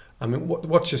estate? I mean,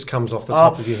 what just comes off the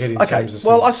top of your head in terms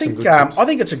of I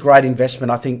think it's a great investment.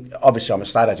 I think, obviously, I'm a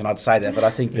estate agent, I'd say that, but I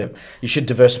think that you should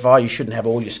diversify. You shouldn't have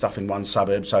all your stuff in one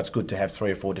suburb, so it's good to have 3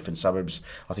 or 4 different suburbs.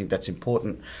 I think that's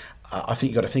important. I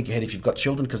think you've got to think ahead if you've got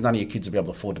children, because none of your kids will be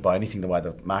able to afford to buy anything the way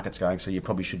the market's going, so you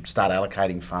probably should start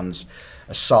allocating funds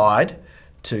aside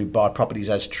to buy properties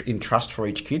in trust for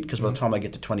each kid, because by the time they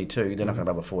get to 22, they're not going to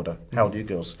be able to afford how old are you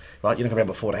girls, right? You're not going to be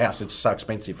able to afford a house. It's so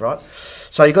expensive, right?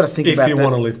 So you've got to think about that. If you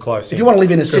want to live close. If you want to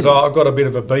live in a city. Because I've got a bit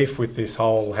of a beef with this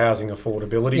whole housing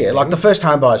affordability thing. Like the first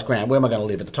home buyer's grant, where am I going to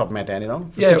live? At the top of Mount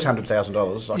Dandenong? For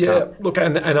 $600,000? Look,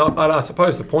 and I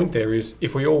suppose the point there is,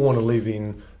 if we all want to live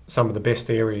in some of the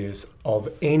best areas of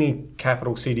any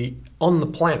capital city on the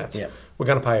planet, we're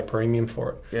going to pay a premium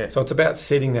for it. Yeah. So it's about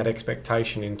setting that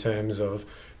expectation in terms of,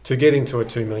 to get into a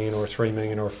 $2 million or a $3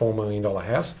 million or a $4 million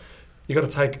house, you've got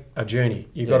to take a journey.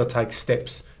 You've got to take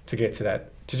steps to get to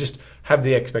that. To just have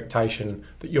the expectation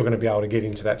that you're going to be able to get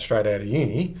into that straight out of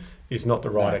uni is not the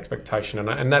right expectation.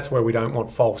 And that's where we don't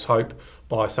want false hope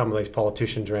by some of these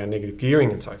politicians around negative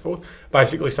gearing and so forth,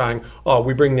 basically saying,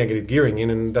 we bring negative gearing in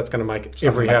and that's going to make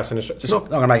every house in Australia. It's not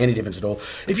going to make any difference at all.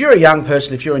 If you're a young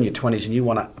person, if you're in your 20s and you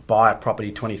want to buy a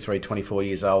property 23, 24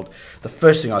 years old, the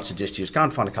first thing I'd suggest to you is go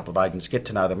and find a couple of agents, get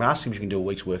to know them, ask them if you can do a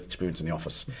week's work experience in the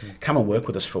office. Come and work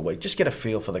with us for a week. Just get a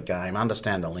feel for the game,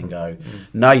 understand the lingo,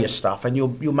 know your stuff, and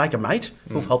you'll make a mate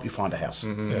who'll help you find a house.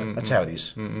 That's how it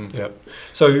is.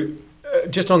 So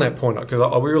just on that point, because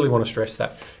I really want to stress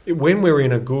that, when we're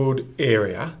in a good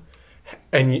area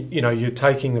and you're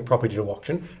taking the property to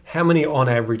auction, how many on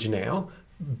average now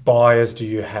buyers do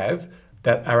you have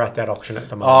that are at that auction at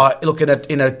the moment? Look,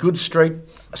 in a good street,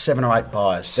 7 or 8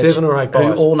 buyers. 7 or 8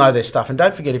 buyers. Who all know their stuff. And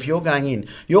don't forget, if you're going in,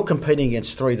 you're competing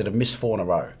against 3 that have missed 4 in a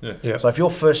row. Yeah. So if you're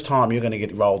first time, you're going to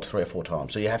get rolled 3 or 4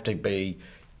 times. So you have to be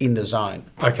in the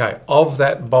zone. Okay. Of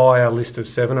that buyer list of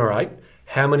 7 or 8,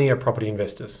 how many are property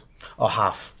investors?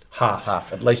 Half.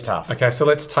 Half. At least half. Okay, so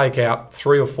let's take out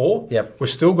 3 or 4. Yep. We've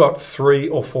still got 3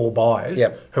 or 4 buyers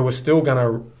who are still going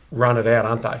to run it out,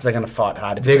 aren't they? They're going to fight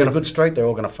hard. If they're in a good street, they're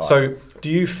all going to fight. So do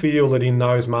you feel that in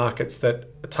those markets that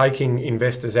taking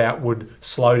investors out would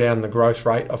slow down the growth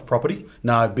rate of property?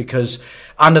 No, because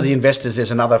under the investors,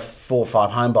 there's another 4 or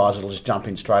 5 home buyers that'll just jump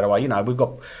in straight away.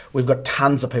 We've got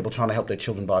tons of people trying to help their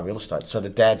children buy real estate. So the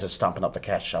dads are stumping up the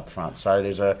cash up front. So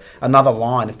there's another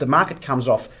line. If the market comes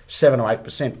off 7 or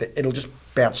 8%, it'll just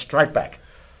bounce straight back.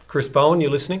 Chris Bowen,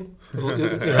 you're listening?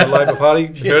 Labor Party.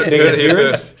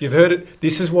 You've heard it.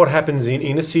 This is what happens in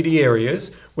inner city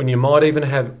areas when you might even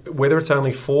have, whether it's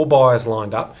only 4 buyers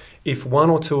lined up, if 1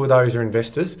 or 2 of those are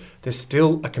investors, there's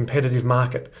still a competitive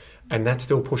market. And that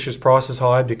still pushes prices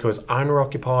higher because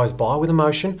owner-occupiers buy with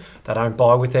emotion. They don't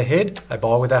buy with their head, they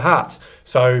buy with their hearts.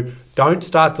 So don't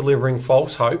start delivering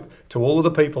false hope to all of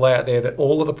the people out there that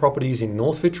all of the properties in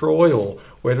North Fitzroy or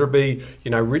whether it be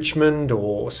Richmond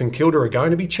or St Kilda are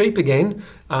going to be cheap again.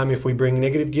 If we bring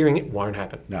negative gearing, it won't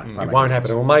happen. No, it won't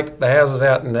happen. It will make the houses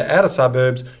out in the outer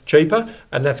suburbs cheaper,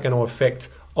 and that's going to affect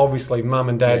obviously mum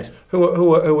and dads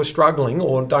who are struggling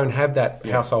or don't have that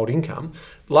household income.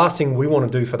 Last thing we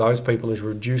want to do for those people is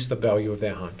reduce the value of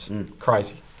their homes.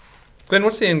 Crazy. Glenn,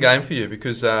 what's the end game for you?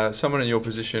 Because someone in your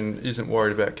position isn't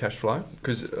worried about cash flow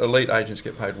because elite agents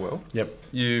get paid well. Yep.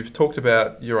 You've talked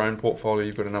about your own portfolio.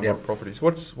 You've got a number of properties.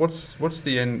 What's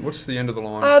the end? What's the end of the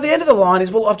line? The end of the line is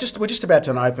we're just about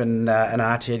to open an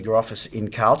RT Edgar office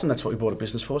in Carlton. That's what we bought a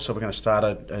business for. So we're going to start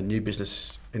a new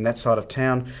business in that side of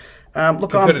town.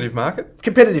 Competitive market.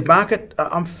 Competitive market.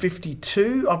 I'm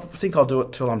 52. I think I'll do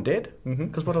it till I'm dead.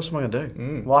 Because what else am I going to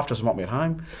do? Wife doesn't want me at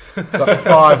home.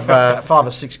 Got five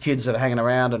or six kids that are hanging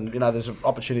around, and there's an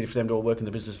opportunity for them to all work in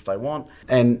the business if they want.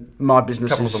 And my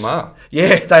business, a couple of them are.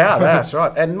 Yeah, they are. That's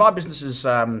right. And my business is.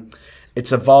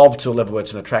 It's evolved to a level where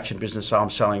it's an attraction business. So I'm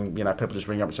selling. People just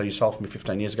ring up and say, "You sold for me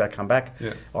 15 years ago. Come back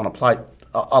on a plate."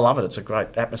 I love it. It's a great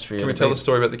atmosphere. Can we tell the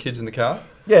story about the kids in the car?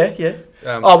 Yeah.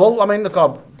 I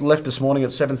left this morning at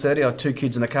 7:30. I had 2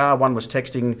 kids in the car. One was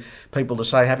texting people to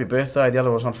say happy birthday. The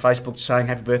other was on Facebook saying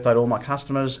happy birthday to all my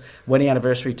customers. Wedding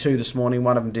anniversary 2 this morning.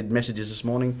 One of them did messages this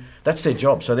morning. That's their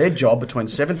job. So their job between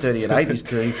 7:30 and 8 is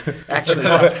to actually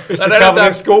cover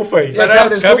their school fees.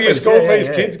 Cover your school fees.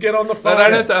 Kids, get on the phone. They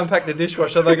don't have to unpack the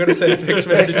dishwasher. They've got to send text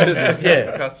messages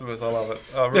to customers. I love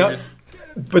it.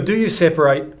 But do you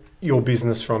separate your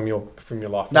business from your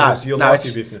life? No, your life,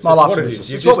 your business. My life,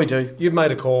 business. It's what we do. You've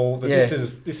made a call that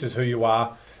this is who you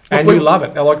are, and you love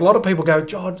it. Now, like a lot of people go,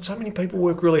 God, so many people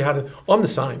work really hard. I'm the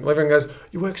same. Everyone goes,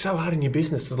 you work so hard in your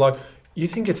business. It's like, you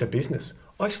think it's a business.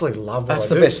 I actually love what I do. That's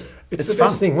the best. It's the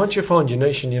best thing. Once you find your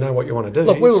niche and you know what you want to do.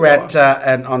 Look, we were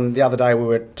and on the other day we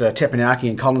were at Teppanyaki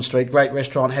in Collins Street, great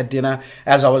restaurant, had dinner.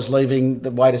 As I was leaving,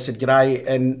 the waiter said g'day,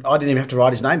 and I didn't even have to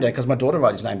write his name down because my daughter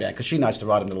wrote his name down because she knows to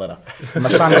write him the letter. And my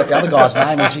son got the other guy's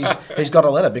name and he's got a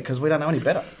letter because we don't know any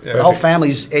better. Yeah, the whole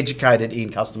family's educated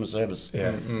in customer service.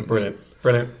 Yeah, brilliant.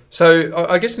 So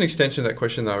I guess an extension of that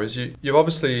question though is you've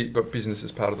obviously got business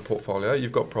as part of the portfolio.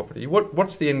 You've got property.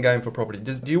 What's the end game for property?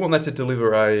 Do you want that to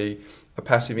deliver a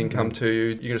passive income to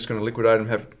you? You're just going to liquidate and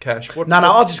have cash? No,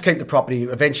 I'll just keep the property.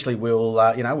 Eventually we'll,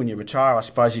 when you retire, I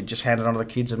suppose you just hand it on to the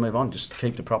kids and move on. Just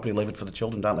keep the property, leave it for the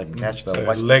children. Don't leave them cash. So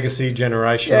legacy,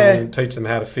 generational, teach them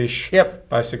how to fish. Yep.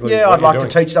 Basically. Yeah, I'd like to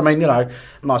teach. I mean,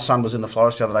 my son was in the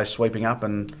florist the other day sweeping up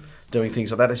and doing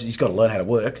things like that. He's got to learn how to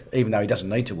work, even though he doesn't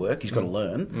need to work. He's got to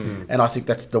learn, and I think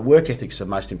that's the work ethic's the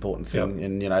most important thing.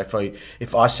 And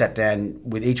if I sat down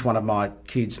with each one of my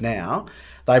kids now,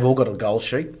 they've all got a goal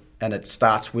sheet, and it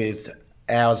starts with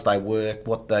hours they work,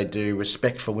 what they do,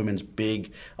 respect for women's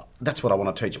big. That's what I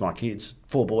want to teach my kids.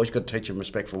 4 boys, got to teach them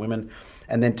respect for women,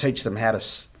 and then teach them how to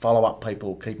follow up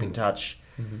people, keep in touch.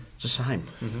 It's the same.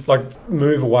 Like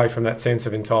move away from that sense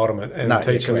of entitlement and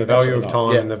teach them the value of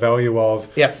time and the value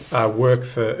of work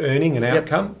for earning an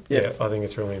outcome. Yeah, I think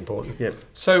it's really important. Yep.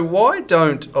 So why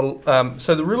don't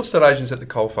so the real estate agents at the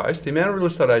coalface, the amount of real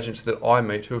estate agents that I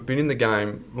meet who have been in the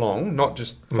game long, not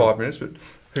just 5 minutes, but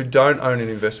who don't own an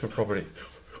investment property.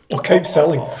 Or keep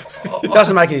selling. It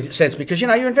doesn't make any sense because, your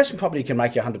investment property can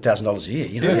make you $100,000 a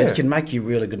year. It can make you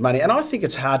really good money. And I think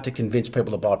it's hard to convince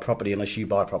people to buy property unless you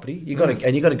buy property. You got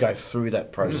to go through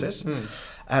that process.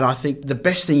 And I think the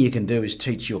best thing you can do is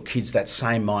teach your kids that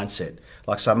same mindset.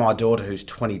 Like, so my daughter, who's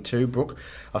 22, Brooke,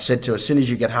 I've said to her, as soon as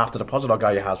you get half the deposit, I'll go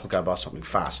your house, we'll go and buy something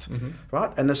fast.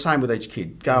 Right? And the same with each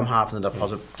kid. Go them half the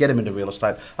deposit, get them into real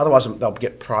estate. Otherwise, they'll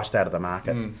get priced out of the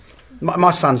market.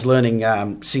 My son's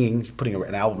learning singing, putting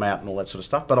an album out and all that sort of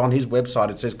stuff. But on his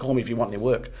website, it says, call me if you want any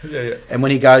work. Yeah. And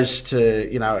when he goes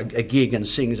to, a gig and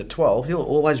sings at 12, he'll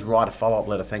always write a follow-up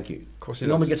letter, thank you. Of course he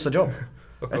normally gets the job.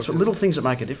 It's little things that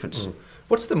make a difference.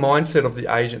 What's the mindset of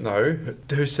the agent, though,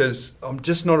 who says, I'm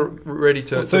just not ready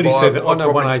to, 37, to buy I know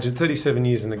one agent, 37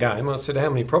 years in the game. I said, how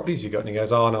many properties you got? And he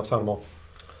goes, no, I've sold them all.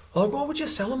 I'm like, why would you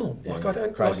sell them all? Yeah, I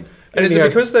don't. Crazy. And is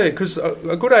it because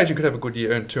a good agent could have a good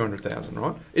year, earn 200,000,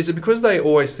 right? Is it because they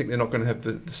always think they're not going to have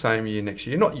the same year next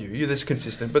year? Not you're this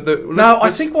consistent, but I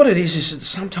think what it is that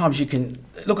sometimes you can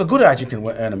look. A good agent can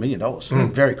earn $1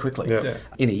 million very quickly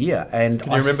in a year. And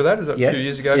can you remember that? Was that a few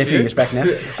years ago? Yeah, a few years back now.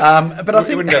 But I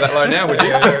think you wouldn't go that low now, would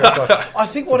you? I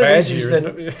think what it is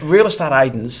that real estate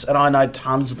agents, and I know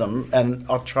tons of them, and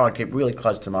I try and keep really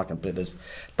close to my competitors.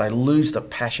 They lose the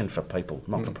passion for people,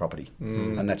 not for property,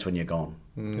 and that's when you're gone.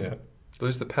 Yeah.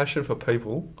 Lose the passion for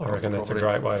people. I reckon that's a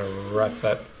great way to wrap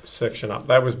that section up.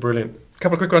 That was brilliant. A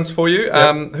couple of quick ones for you.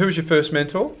 Yep. Who was your first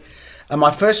mentor? My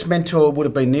first mentor would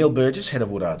have been Neil Burgess, head of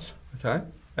Woodards. Okay.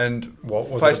 And what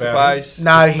was face to face?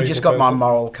 No, he just got my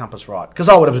moral compass right. Because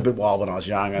I would have been a bit wild when I was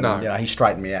young, and he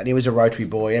straightened me out. And he was a Rotary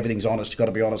boy. Everything's honest. You've got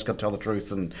to be honest. Got to tell the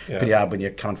truth, and pretty hard when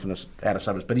you're coming from the outer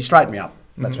suburbs. But he straightened me up.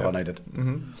 That's what I needed.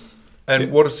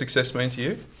 And what does success mean to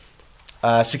you?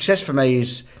 Success for me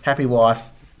is happy wife,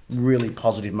 really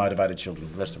positive, motivated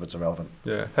children. The rest of it's irrelevant.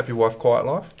 Yeah. Happy wife, quiet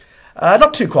life?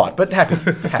 Not too quiet, but happy.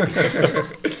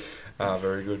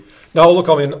 Very good. No, look,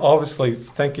 I mean, obviously,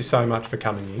 thank you so much for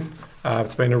coming in.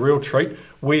 It's been a real treat.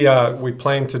 We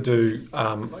plan to do,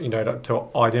 to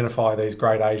identify these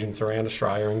great agents around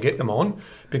Australia and get them on,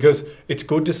 because it's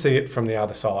good to see it from the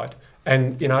other side.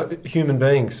 And, human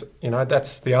beings,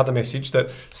 that's the other message, that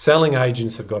selling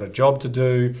agents have got a job to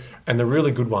do, and the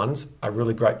really good ones are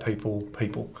really great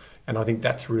people. And I think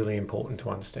that's really important to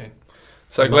understand.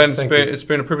 So, Glenn, it's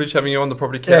been a privilege having you on the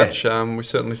Property Couch. Yeah. We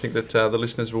certainly think that the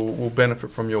listeners will benefit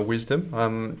from your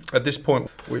wisdom. At this point,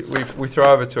 we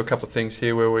throw over to a couple of things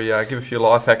here where we give a few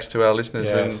life hacks to our listeners.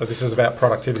 Yeah, so this is about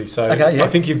productivity. So I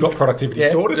think you've got productivity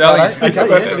sorted.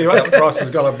 Anyway, the price has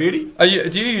got a beauty.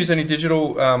 Do you use any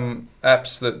digital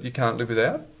apps that you can't live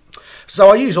without? So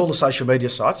I use all the social media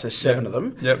sites. There's 7 of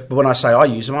them. Yep. But when I say I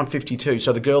use them, I'm 52.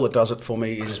 So the girl that does it for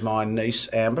me is my niece,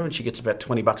 Amber, and she gets about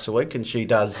 $20 a week, and she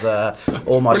does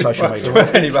all my social media.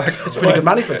 $20. It's pretty good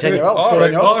money for a 10-year-old,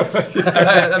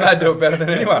 14-year-old. And they do it better than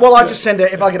anyone. Well, I just send her,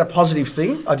 if I get a positive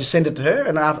thing, I just send it to her,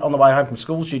 and on the way home from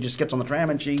school, she just gets on the tram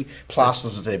and she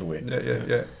plasters it everywhere.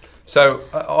 Yeah. So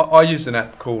I use an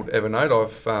app called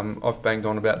Evernote. I've banged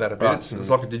on about that a bit. Right. It's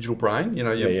like a digital brain.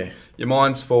 Your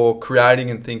mind's for creating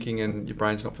and thinking, and your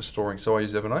brain's not for storing. So I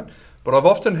use Evernote. But I've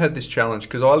often had this challenge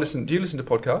because do you listen to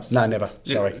podcasts? No, never.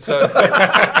 Sorry. So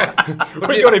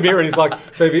we got him here and he's like,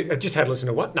 so have you just had to listen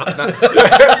to what? No.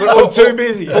 I'm too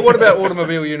busy. But what about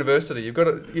Automobile University?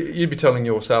 You'd be telling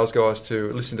your sales guys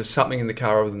to listen to something in the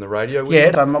car other than the radio.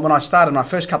 Yeah, when I started my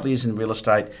first couple of years in real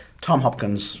estate, Tom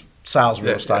Hopkins, sales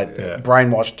real estate,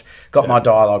 brainwashed, got my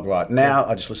dialogue right. Now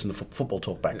I just listen to football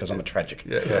talk back because I'm a tragic.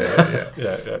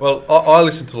 Yeah. Well, I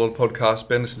listen to a lot of podcasts.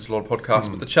 Ben listens to a lot of podcasts,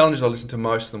 but the challenge is I listen to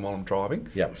most of them while I'm driving.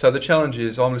 Yeah. So the challenge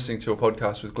is I'm listening to a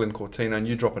podcast with Glenn Cortino, and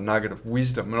you drop a nugget of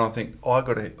wisdom, and I think I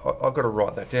got to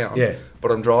write that down. Yeah. But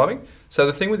I'm driving. So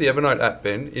the thing with the Evernote app,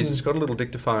 Ben, is it's got a little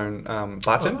dictaphone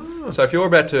button. So if you're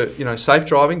about to, safe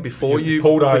driving before you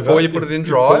put it in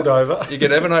drive, you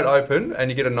get Evernote open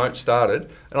and you get a note started.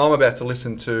 And I'm about to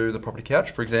listen to the Property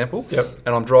Couch, for example,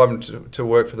 and I'm driving to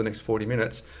work for the next 40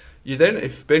 minutes. You then,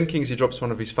 if Ben Kingsley drops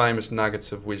one of his famous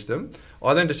nuggets of wisdom,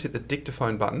 I then just hit the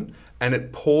dictaphone button and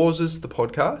it pauses the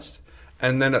podcast,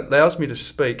 and then it allows me to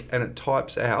speak and it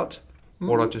types out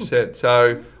what I've just said.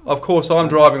 So, of course, I'm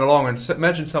driving along and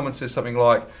imagine someone says something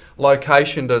like,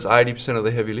 location does 80% of the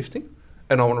heavy lifting,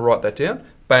 and I want to write that down.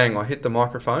 Bang, I hit the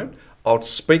microphone. I'll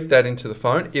speak that into the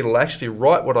phone. It'll actually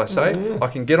write what I say. I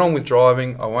can get on with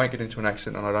driving. I won't get into an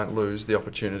accident, and I don't lose the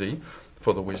opportunity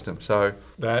for the wisdom. So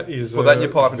that is put that in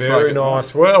your pipe and very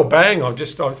nice. Well, bang!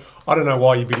 I don't know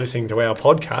why you'd be listening to our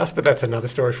podcast, but that's another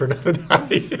story for another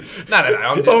day.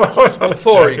 No.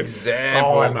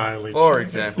 For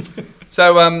example.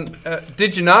 So,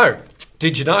 did you know?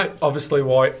 Obviously,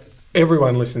 why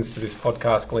everyone listens to this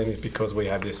podcast, Glenn, is because we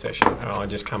have this session, and I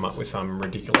just come up with some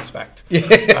ridiculous fact.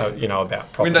 About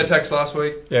property. Window tax last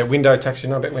week. Yeah, window tax. You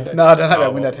know about window? No, I don't know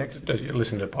about window tax.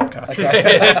 Listen to the podcast.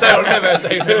 Okay. So I'll never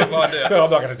find out. No, I'm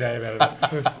not going to tell you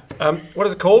about it. What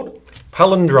is it called?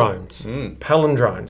 Palindromes. Palindromes.